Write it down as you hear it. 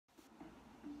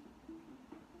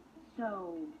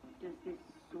So, does this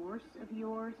source of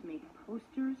yours make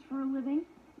posters for a living?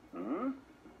 Huh?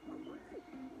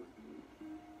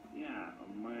 Yeah,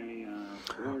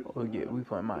 Oh yeah, we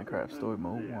play Minecraft Story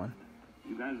Mode 1.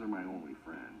 You guys are my only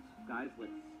friends. Guys,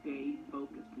 let's stay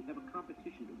focused. We have a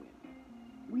competition to win.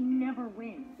 We never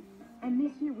win. And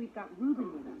this year we've got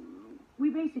Ruben with us. We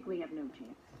basically have no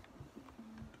chance.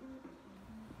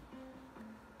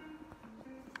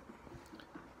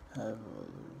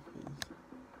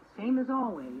 Same as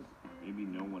always. Maybe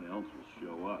no one else will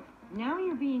show up. Now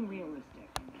you're being realistic.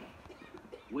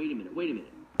 Wait a minute.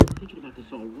 I'm thinking about this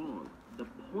all wrong. The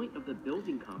point of the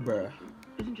building competition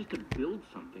isn't just to build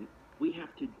something. We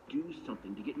have to do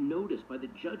something to get noticed by the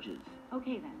judges.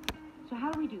 Okay then. So how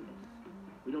do we do this?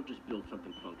 We don't just build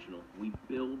something functional. We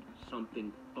build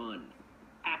something fun.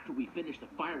 After we finish the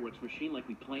fireworks machine like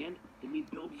we planned, then we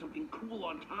build something cool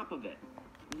on top of it.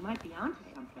 We might be onto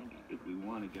something. If we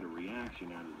want to get a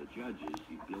reaction out of the judges,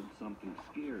 you build something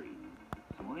scary.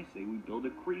 So I say we build a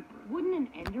creeper. Wouldn't an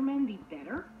Enderman be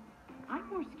better? I'm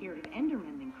more scared of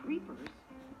Endermen than creepers.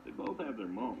 They both have their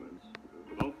moments.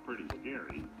 They're both pretty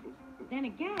scary. Then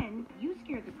again, you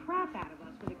scared the crap out of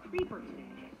us with a creeper today.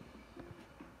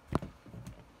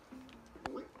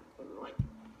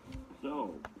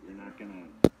 So,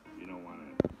 you don't want to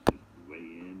just weigh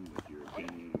in with your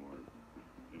opinion or,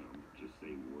 just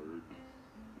say words?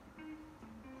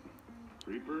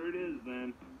 Creeper it is,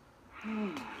 then.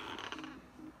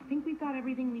 Think we've got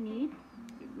everything we need?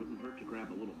 It wouldn't hurt to grab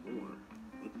a little more.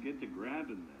 Let's get to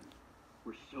grabbing, then.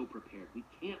 We're so prepared. We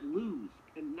can't lose.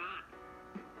 Cannot.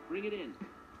 Bring it in.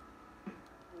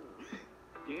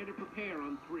 Dare to prepare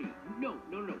on 3. No.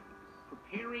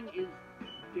 Preparing is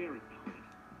daring. No,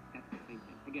 that's the same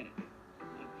thing. Forget it.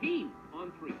 A team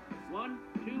on 3. 1,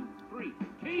 2, 3.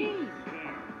 Team!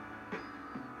 There.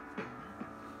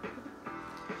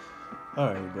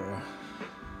 Alright, bro.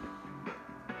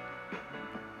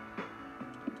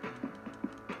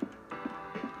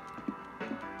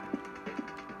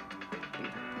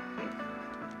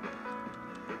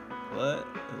 What?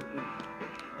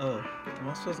 Oh, am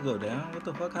I supposed to go down? What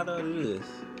the fuck? How do I do this?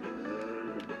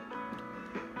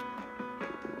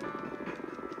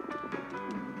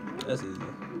 That's easy.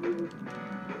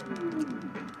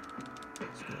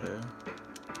 Square.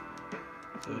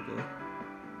 Circle.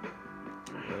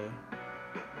 Square.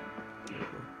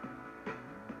 Circle.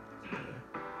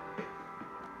 Square.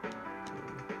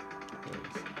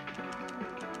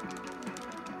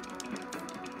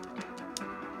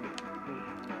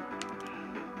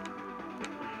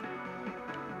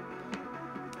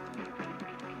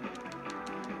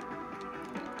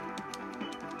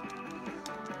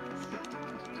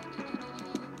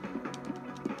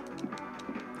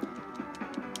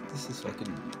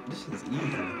 This is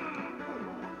easy.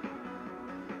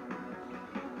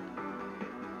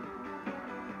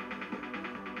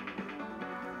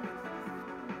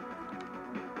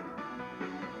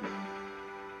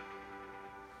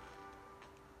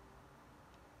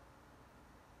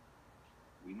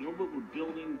 We know what we're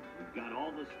building. We've got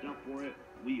all the stuff for it.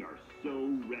 We are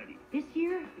so ready. This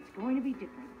year, it's going to be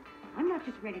different. I'm not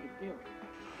just ready to build.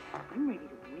 I'm ready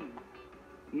to win.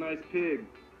 Nice pig,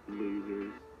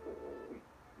 losers.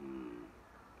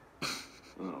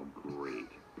 Oh, great.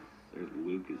 There's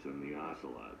Lucas and the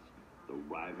Ocelots. The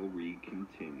rivalry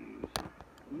continues.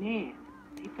 Man,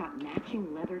 they've got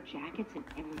matching leather jackets and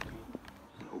everything.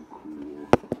 So cool.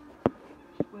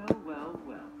 Well.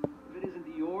 If it isn't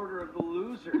the order of the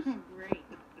losers. Great.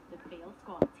 The fail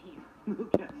squad's here.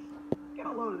 Lucas, get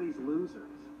a load of these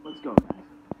losers. Let's go, guys.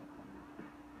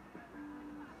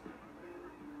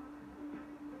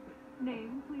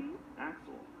 Name, please?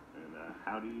 Axel. And,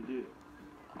 how do you do?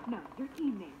 No, your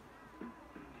team name.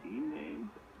 Team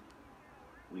name?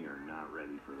 We are not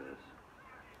ready for this.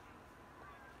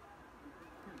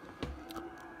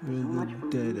 We're the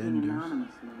Dead Enders.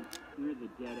 We're the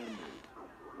Dead Enders.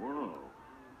 Whoa.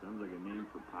 Sounds like a name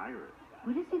for pirates.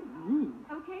 What does it mean?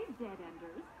 Okay, Dead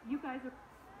Enders. You guys are...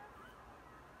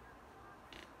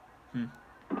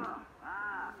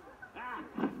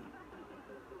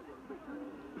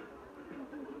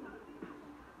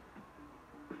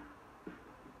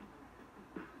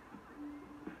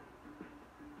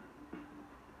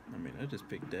 I mean, I just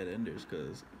picked Dead Enders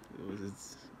because it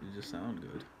just sounded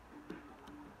good.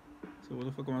 So where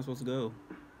the fuck am I supposed to go?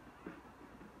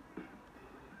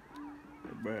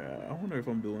 Bruh, I wonder if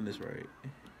I'm doing this right.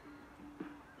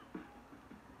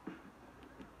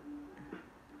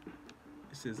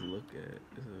 It says look at,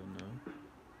 so no.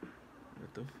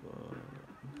 What the fuck?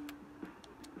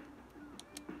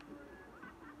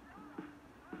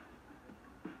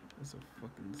 That's a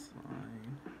fucking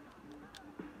sign.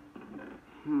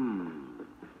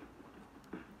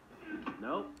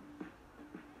 Nope.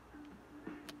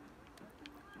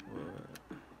 What?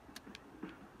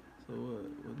 So what?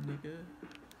 What nigga?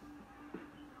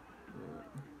 What?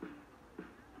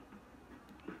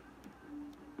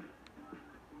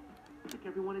 Like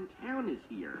everyone in town is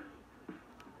here.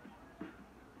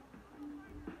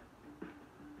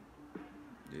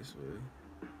 This way.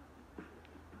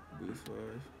 Booth 5.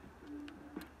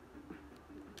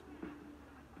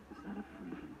 Is that a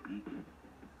freaking beacon?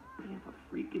 They have a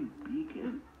freaking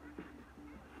beacon?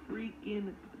 Freaking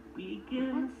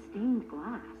beacon? That's stained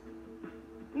glass.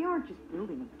 They aren't just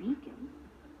building a beacon.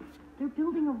 They're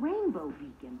building a rainbow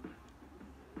beacon.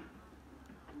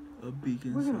 A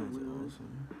beacon We're gonna sounds lose.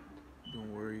 awesome.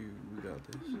 Don't worry, we got What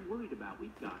this. are you worried about?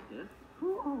 We've got this.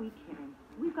 Who are we kidding?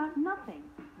 We've got nothing.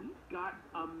 We've got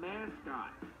a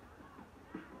mascot.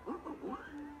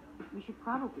 We should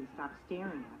probably stop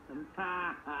staring at them.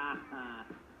 Ha ha ha.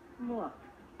 Look,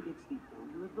 it's the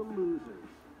order of the losers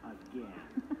again.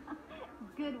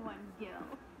 Good one, Gil.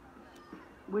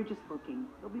 We're just looking.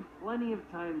 There'll be plenty of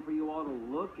time for you all to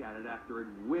look at it after it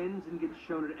wins and gets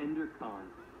shown at EnderCon.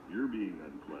 You're being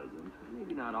unpleasant.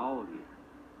 Maybe not all of you.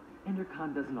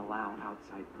 EnderCon doesn't allow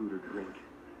outside food or drink.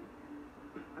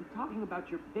 I'm talking about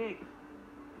your pig.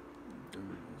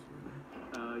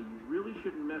 You really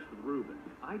shouldn't mess with Ruben.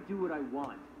 I do what I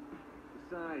want.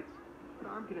 Besides, what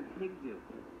harm can a pig do?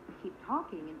 Keep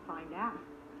talking and find out.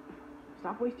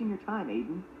 Stop wasting your time,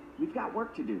 Aiden. We've got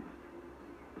work to do.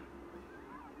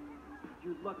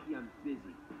 You're lucky I'm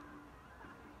busy.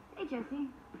 Hey, Jesse.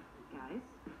 Guys,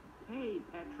 Hey,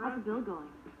 how's Petra. the bill going?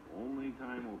 Only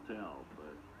time will tell,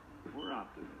 but we're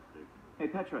optimistic. Hey,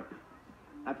 Petra.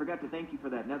 I forgot to thank you for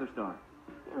that nether star.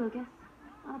 Hey, Lucas.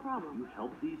 Not a problem. You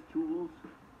help these tools?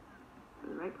 For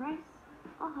the right price,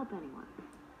 I'll help anyone.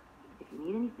 If you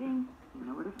need anything, you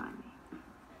know where to find me.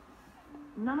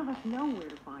 None of us know where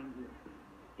to find you.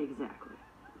 Exactly.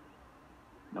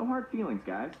 No hard feelings,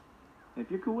 guys. If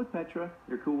you're cool with Petra,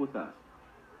 you're cool with us.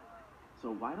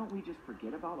 So why don't we just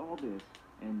forget about all this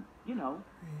and, you know,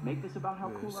 make this about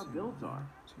how cool our builds are?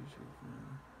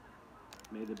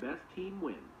 May the best team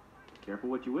win. Careful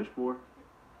what you wish for.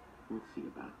 We'll see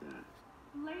about that.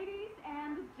 Ladies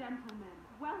and gentlemen,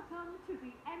 welcome to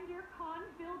the EnderCon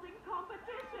building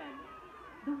competition.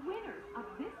 The winners of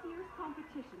this year's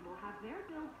competition will have their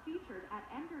builds featured at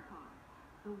EnderCon.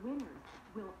 The winners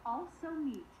will also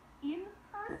meet, in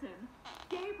person,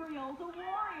 Gabriel the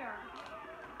Warrior.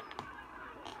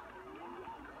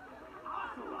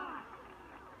 Ocelot!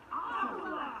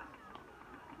 Ocelot!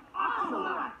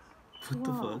 Ocelot! What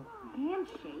the Whoa, fuck?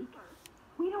 handshake?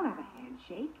 We don't have a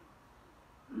handshake.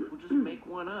 We'll just make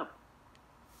one up.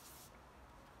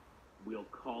 We'll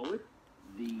call it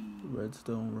the...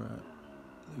 Redstone rat.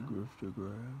 The grifter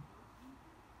grab.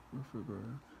 Grifter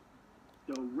grab.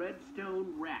 The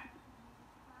Redstone Rat.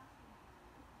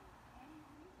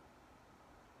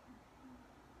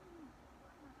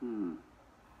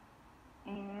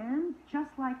 And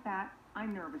just like that,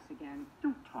 I'm nervous again.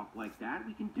 Don't talk like that.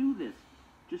 We can do this.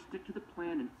 Just stick to the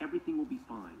plan and everything will be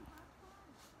fine.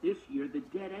 This year, the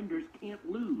Dead Enders can't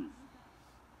lose.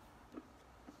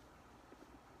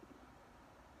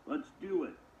 Let's do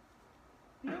it.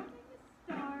 Building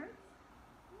starts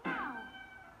now.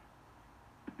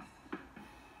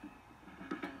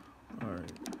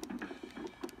 Alright.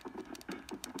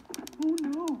 Oh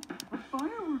no! A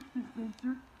fireworks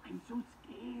dispenser! I'm so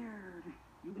scared.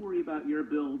 You worry about your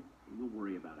build, and we'll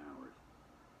worry about ours.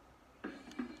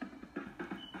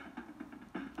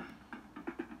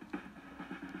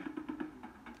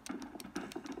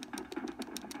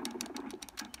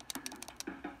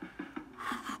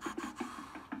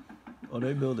 Oh,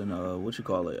 they building, what you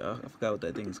call it? I forgot what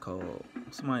that thing is called.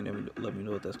 Somebody never let me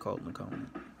know what that's called in the comment.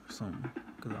 Or something.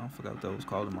 Because I forgot what that was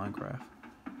called in Minecraft.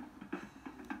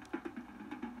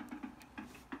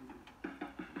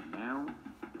 Now,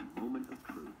 the moment of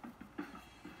truth.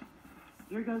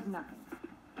 Here goes nothing.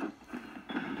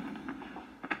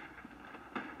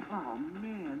 Oh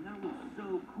man, that was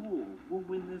so cool. We'll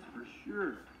win this for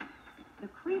sure. The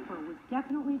creeper was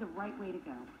definitely the right way to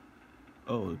go.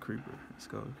 Oh, the creeper. It's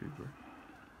called a creeper.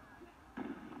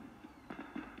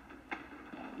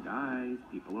 Guys,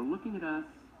 people are looking at us.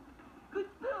 Good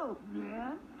build,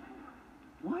 man!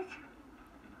 What?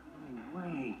 No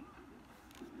way.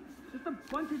 Just a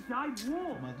bunch of dyed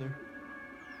wool! Mother.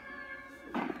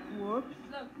 Whoops.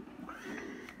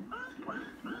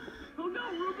 Oh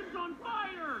no, Ruben's on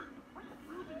fire!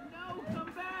 Ruben, no,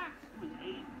 come back!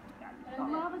 The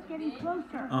lava's getting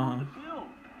closer. Uh-huh. Bill!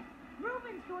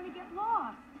 Ruben's going to get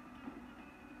lost.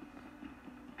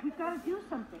 We've got to do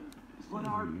something. But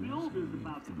our build is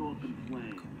about to go up in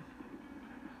flames.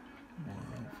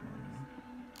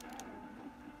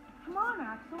 Come on,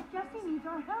 Axel. Jesse needs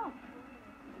our help.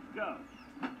 Let's go.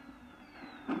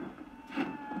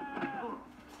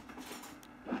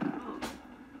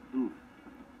 Oof.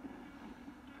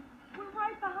 We're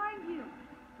right behind you.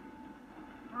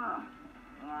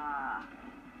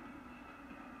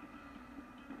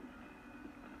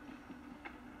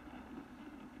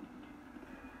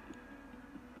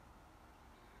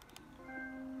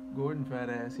 Gordon fat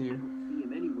ass here. See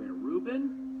him anywhere,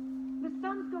 Ruben? The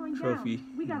sun's going Trophy.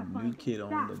 down. We gotta New find kid it. on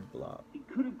Fast. the block. He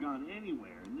could have gone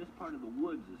anywhere, and this part of the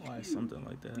woods is Why huge. something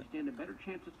like We that? stand a better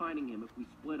chance of finding him if we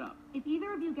split up. If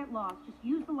either of you get lost, just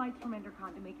use the lights from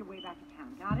Endercon to make your way back to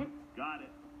town. Got it? Got it.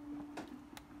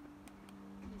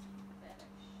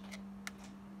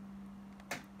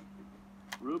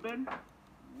 Ruben,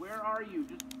 where are you?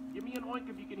 Just give me an oink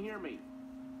if you can hear me.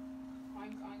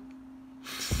 Oink, oink.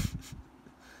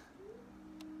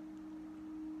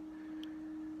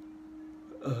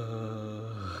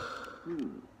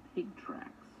 Pig tracks.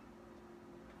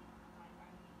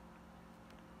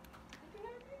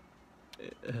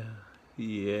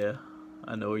 Yeah,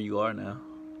 I know where you are now.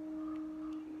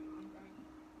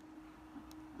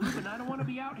 Ruben, I don't want to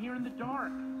be out here in the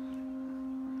dark.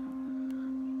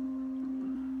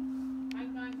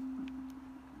 Oink, oink.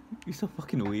 You're so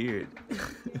fucking weird.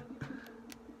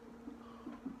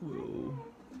 Whoa.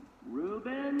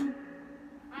 Ruben?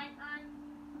 Oink, oink.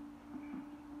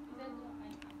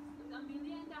 Is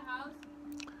Amelia in the house?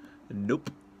 Nope.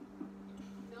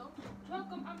 No.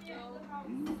 Welcome, Amelia in the house.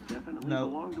 You definitely No.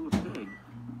 belong to a pig.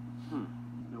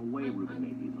 No way Ruben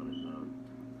made these on his own.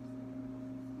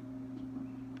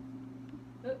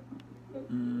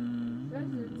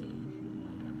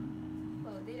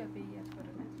 Oh, data be yes for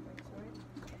the next one,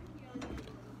 sorry.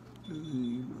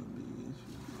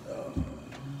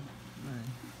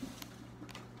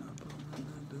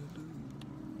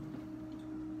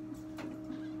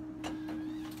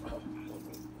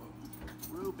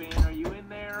 Ruben, are you in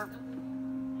there? Oh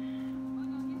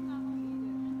no, he's not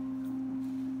home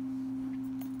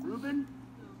Ruben?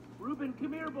 Ruben,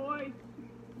 come here, boy.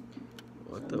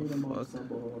 What the fuck?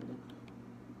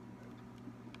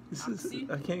 This is.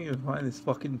 I can't even find this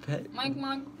fucking pet. either.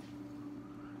 Mike.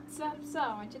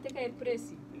 Sa, onde você quer ir por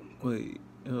esse? Wait,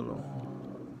 hold on.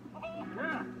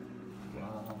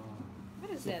 What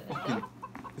is that? A duck?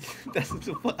 That's what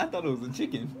the fuck. I thought it was a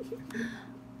chicken.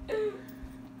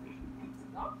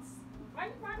 Ducks?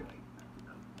 Mike.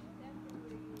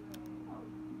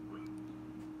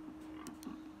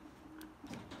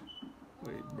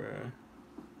 Wait, bruh.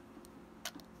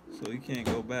 So you can't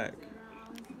go back.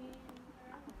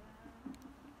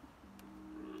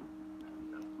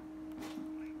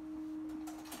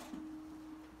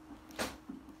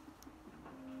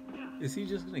 Is he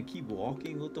just gonna keep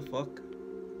walking? What the fuck?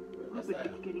 Ruben,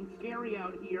 it's getting scary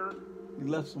out here. He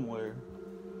left somewhere.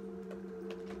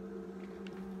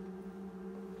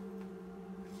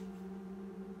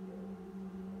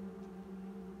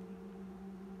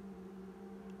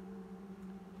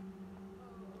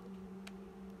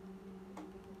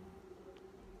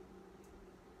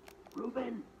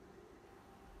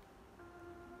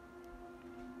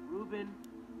 Ruben?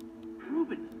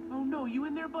 Ruben? Oh no, you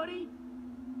in there, buddy?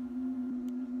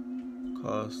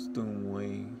 Costume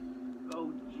wing.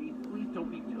 Oh, jeez, please don't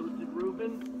be toasted,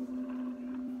 Ruben.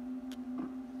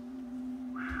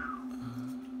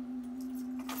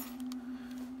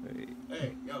 Wait.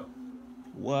 Hey, yo,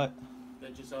 What?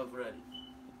 get yourself ready.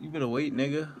 You better wait,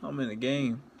 nigga. I'm in the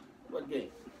game. What game?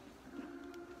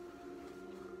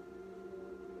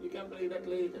 You can play that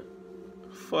later.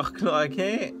 Fuck no, I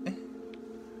can't.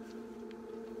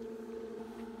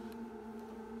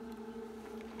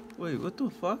 Wait, what the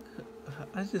fuck?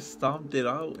 I just stomped it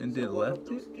out and then One of left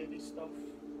those it? kiddie stuff.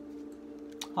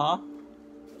 Huh?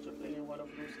 Was you playing one of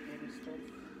those kiddie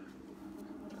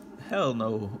stuff? Hell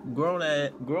no.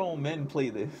 Grown men play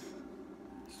this.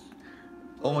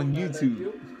 On men like YouTube.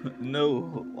 you?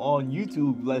 No, on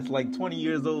YouTube that's like 20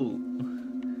 years old.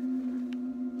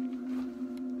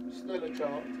 Still a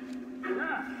child.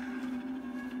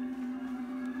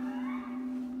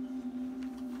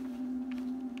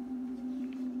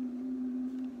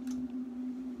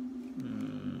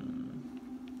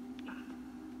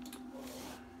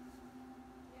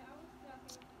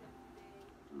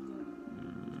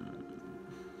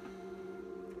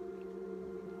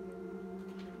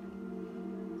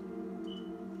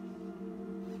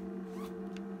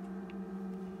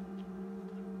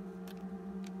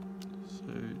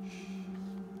 Search.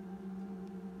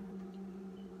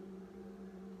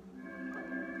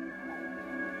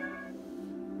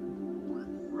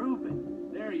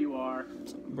 are.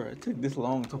 Bro, it took this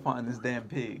long to find this damn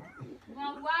pig.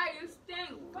 Well, why you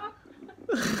stink? Fuck.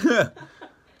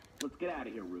 Let's get out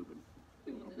of here, Ruben.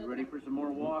 Be ready for some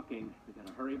more walking. We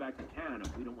gotta hurry back to town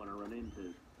if we don't want to run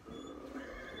into.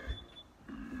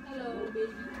 Hello,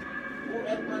 baby. Who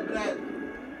ate my bread?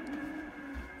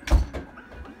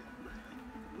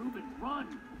 Ruben, run!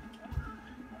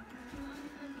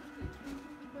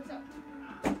 What's up?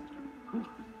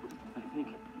 I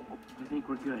think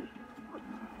we're good.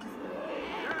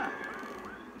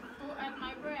 Who ate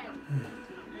my bread?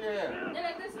 Yeah.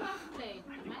 Dala, this one plate.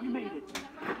 I think we made it.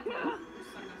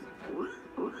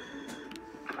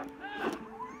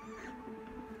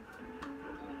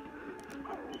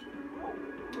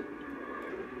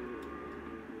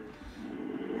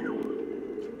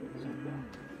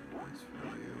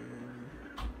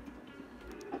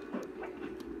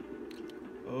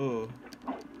 Oh.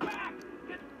 Back!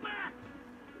 Get back!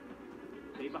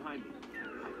 Stay behind me.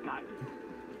 I've got you.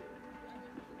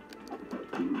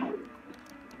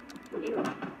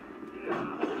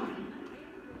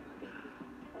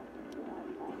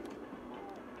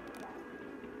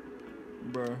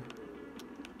 Bruh.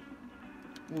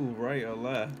 Ooh, right or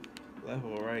left? Left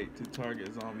or right to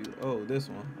target zombies. Oh, this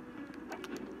one.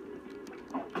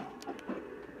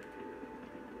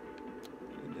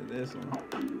 Into this one.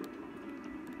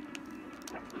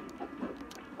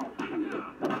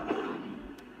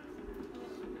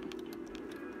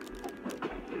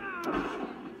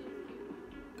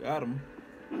 Got him.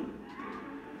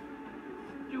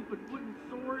 Stupid wooden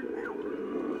sword.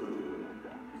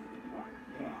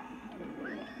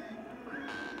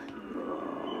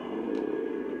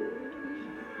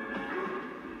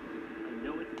 I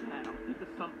know it's bad. I'll think of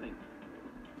something.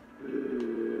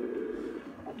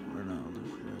 We're not on the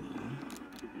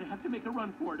You're gonna have to make a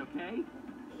run for it, okay?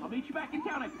 I'll meet you back in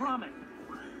town, I promise.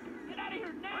 Get out of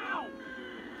here now!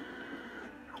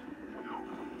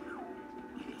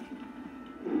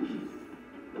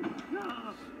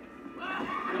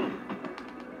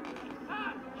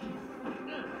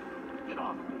 Get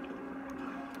off me!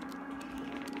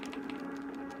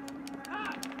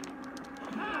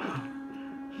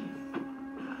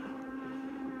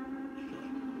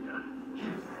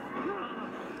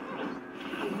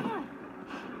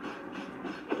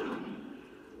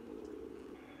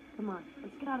 Come on,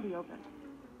 let's get out of the open.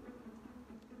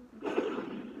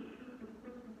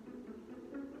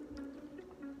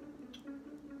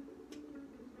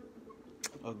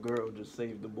 A girl just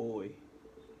saved the boy.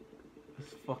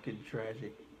 It's fucking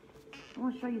tragic. I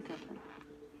want to show you something.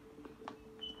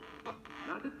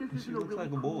 Not that this She isn't a looks really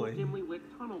like a cool, boy. dimly lit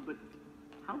tunnel, but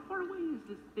how far away is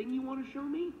this thing you want to show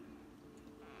me?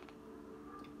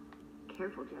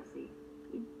 Careful, Jesse.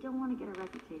 You don't want to get a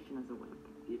reputation as a wimp.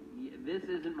 This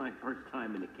isn't my first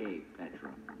time in a cave,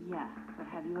 Petra. Yeah, but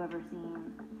have you ever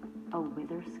seen a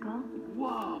wither skull?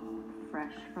 Whoa!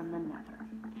 Fresh from the nether.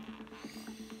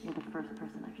 You're the first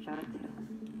person I've showed it to.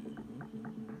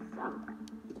 So,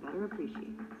 you better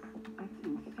appreciate this. That's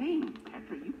insane,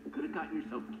 Petra. You could have gotten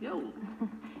yourself killed.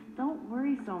 Don't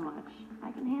worry so much.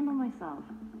 I can handle myself.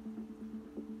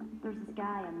 There's this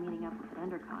guy I'm meeting up with at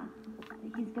EnderCon.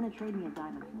 He's gonna trade me a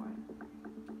diamond for it.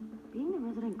 Being the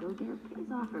resident go-getter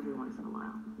pays off every once in a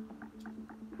while.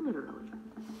 Literally.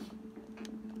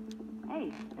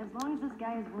 Hey, as long as this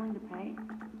guy is willing to pay,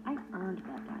 I earned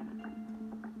that diamond.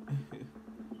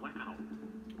 Wow.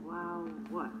 Wow,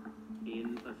 what?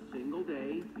 In a single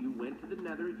day, you went to the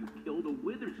nether, you killed a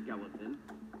wither skeleton.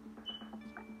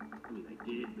 I mean, I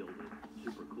did build a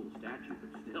super cool statue,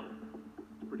 but still.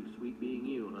 It's pretty sweet being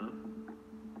you, huh?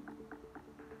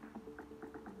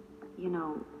 You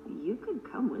know, you could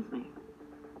come with me.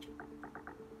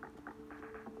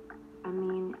 I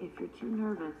mean, if you're too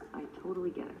nervous, I totally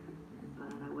get it.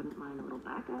 But I wouldn't mind a little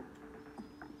backup.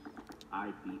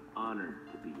 I'd be honored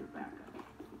to be your backup.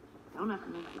 Don't have to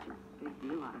make such a big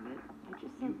deal out of it. I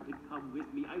just said, You could come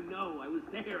with me. I know. I was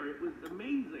there. It was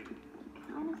amazing.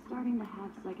 kind of starting to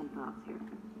have second thoughts here.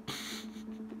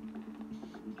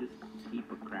 You just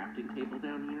keep a crafting table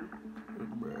down here?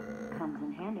 Comes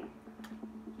in handy.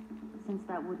 Since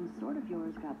that wooden sword of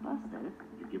yours got busted,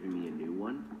 You're giving me a new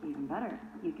one? even better,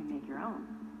 you can make your own.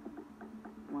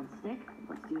 One stick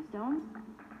plus 2 stones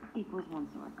equals 1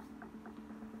 sword.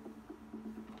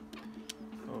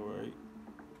 Alright.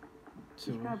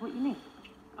 Just grab what you need.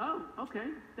 Oh, okay.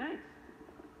 Thanks.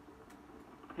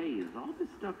 Hey, is all this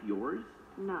stuff yours?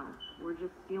 No, we're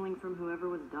just stealing from whoever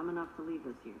was dumb enough to leave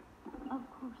this here. Of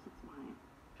course it's mine.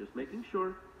 Just making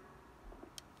sure.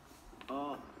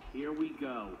 Oh, here we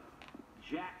go.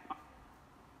 Jack.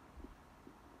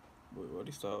 Wait, what'd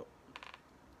he stop?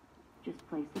 Just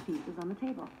place the pieces on the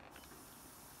table.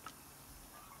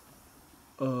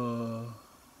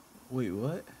 Wait,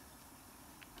 what?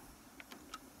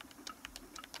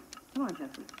 Come on,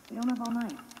 Jesse. We don't have all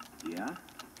night. Yeah?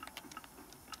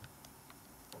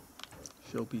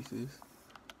 Showpieces.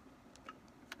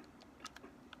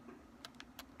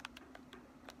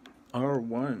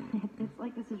 R1. It's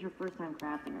like this is your first time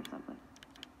crafting or something.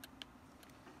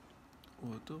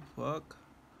 What the fuck?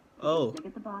 Oh. Stick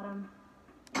at the bottom,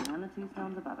 and then the 2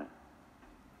 stones above it.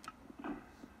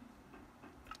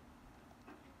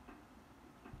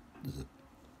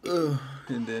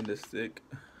 And then the stick.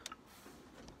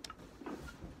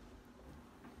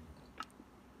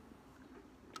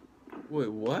 Wait,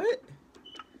 what?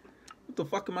 What the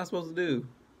fuck am I supposed to do?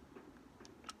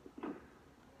 Am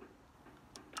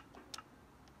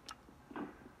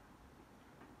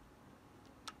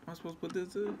I supposed to put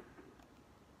this in?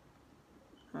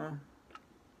 Huh?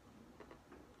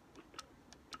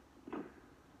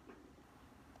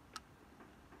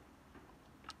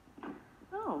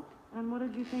 Oh, and what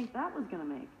did you think that was gonna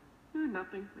make?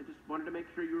 Nothing. I just wanted to make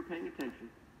sure you were paying attention.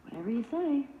 Whatever you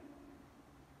say.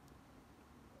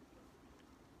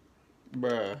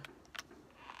 Bruh.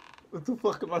 What the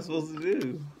fuck am I supposed to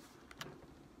do?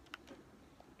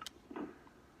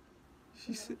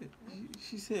 She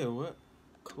said what?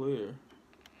 Clear.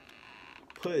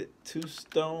 Put 2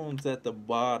 stones at the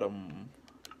bottom.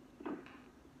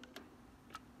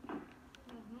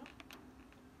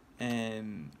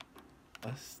 And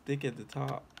a stick at the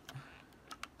top.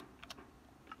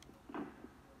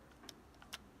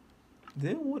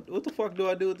 Then what the fuck do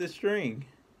I do with this string?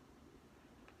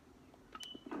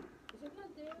 Is it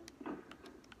not there?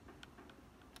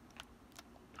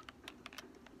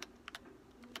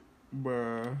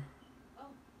 Bruh.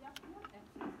 Oh, yeah, what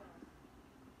exercise?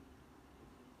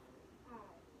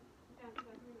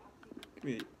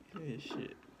 Give me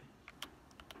shit.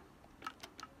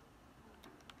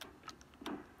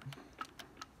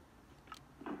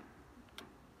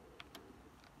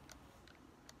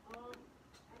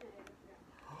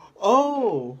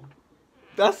 Oh,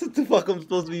 that's what the fuck I'm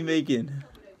supposed to be making.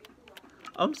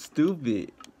 I'm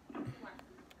stupid.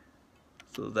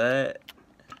 So that,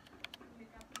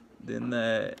 then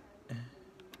that,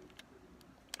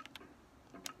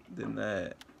 then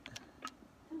that.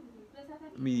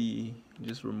 Let me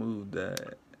just remove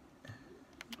that.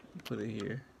 Put it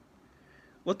here.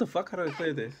 What the fuck? How do I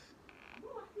clear this?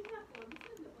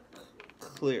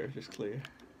 Clear, just clear.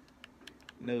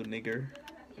 No, nigger.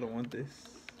 I don't want this.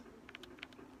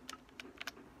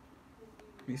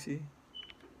 Let me see.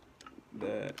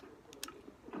 That.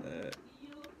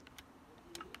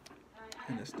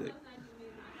 And a stick.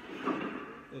 There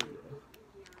you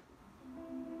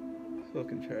go.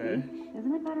 Fucking trash.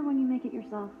 Isn't it better when you make it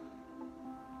yourself?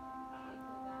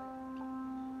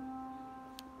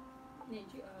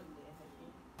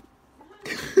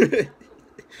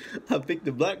 I picked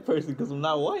the black person because I'm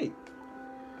not white.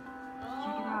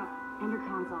 Check it out.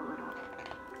 Endercon's all lit up.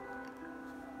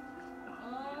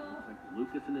 Looks like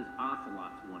Lucas and his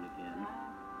ocelots won again.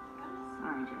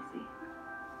 Sorry, Jesse.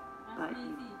 But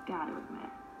you gotta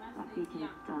admit, that beacon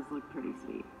does look pretty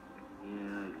sweet.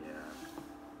 Yeah.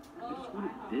 I just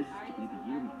wanted this to be the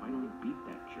year we finally beat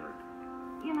that jerk.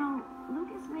 You know,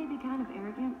 Lucas may be kind of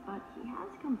arrogant, but he has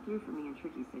come through for me in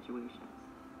tricky situations.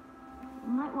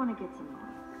 You might want to get to know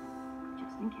him,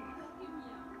 just in case.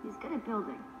 He's good at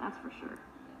building, that's for sure.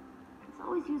 It's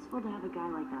always useful to have a guy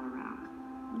like that around,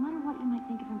 no matter what you might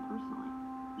think of him personally.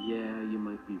 Yeah, you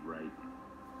might be right.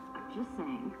 I'm just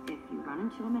saying, if you run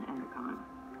into him at EnderCon,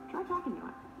 try talking to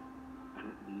him. I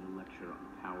don't need a lecture on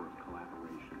the power of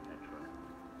collaboration, Petra.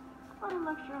 How about a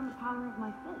lecture on the power of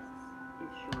my fists?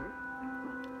 It's short,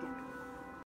 but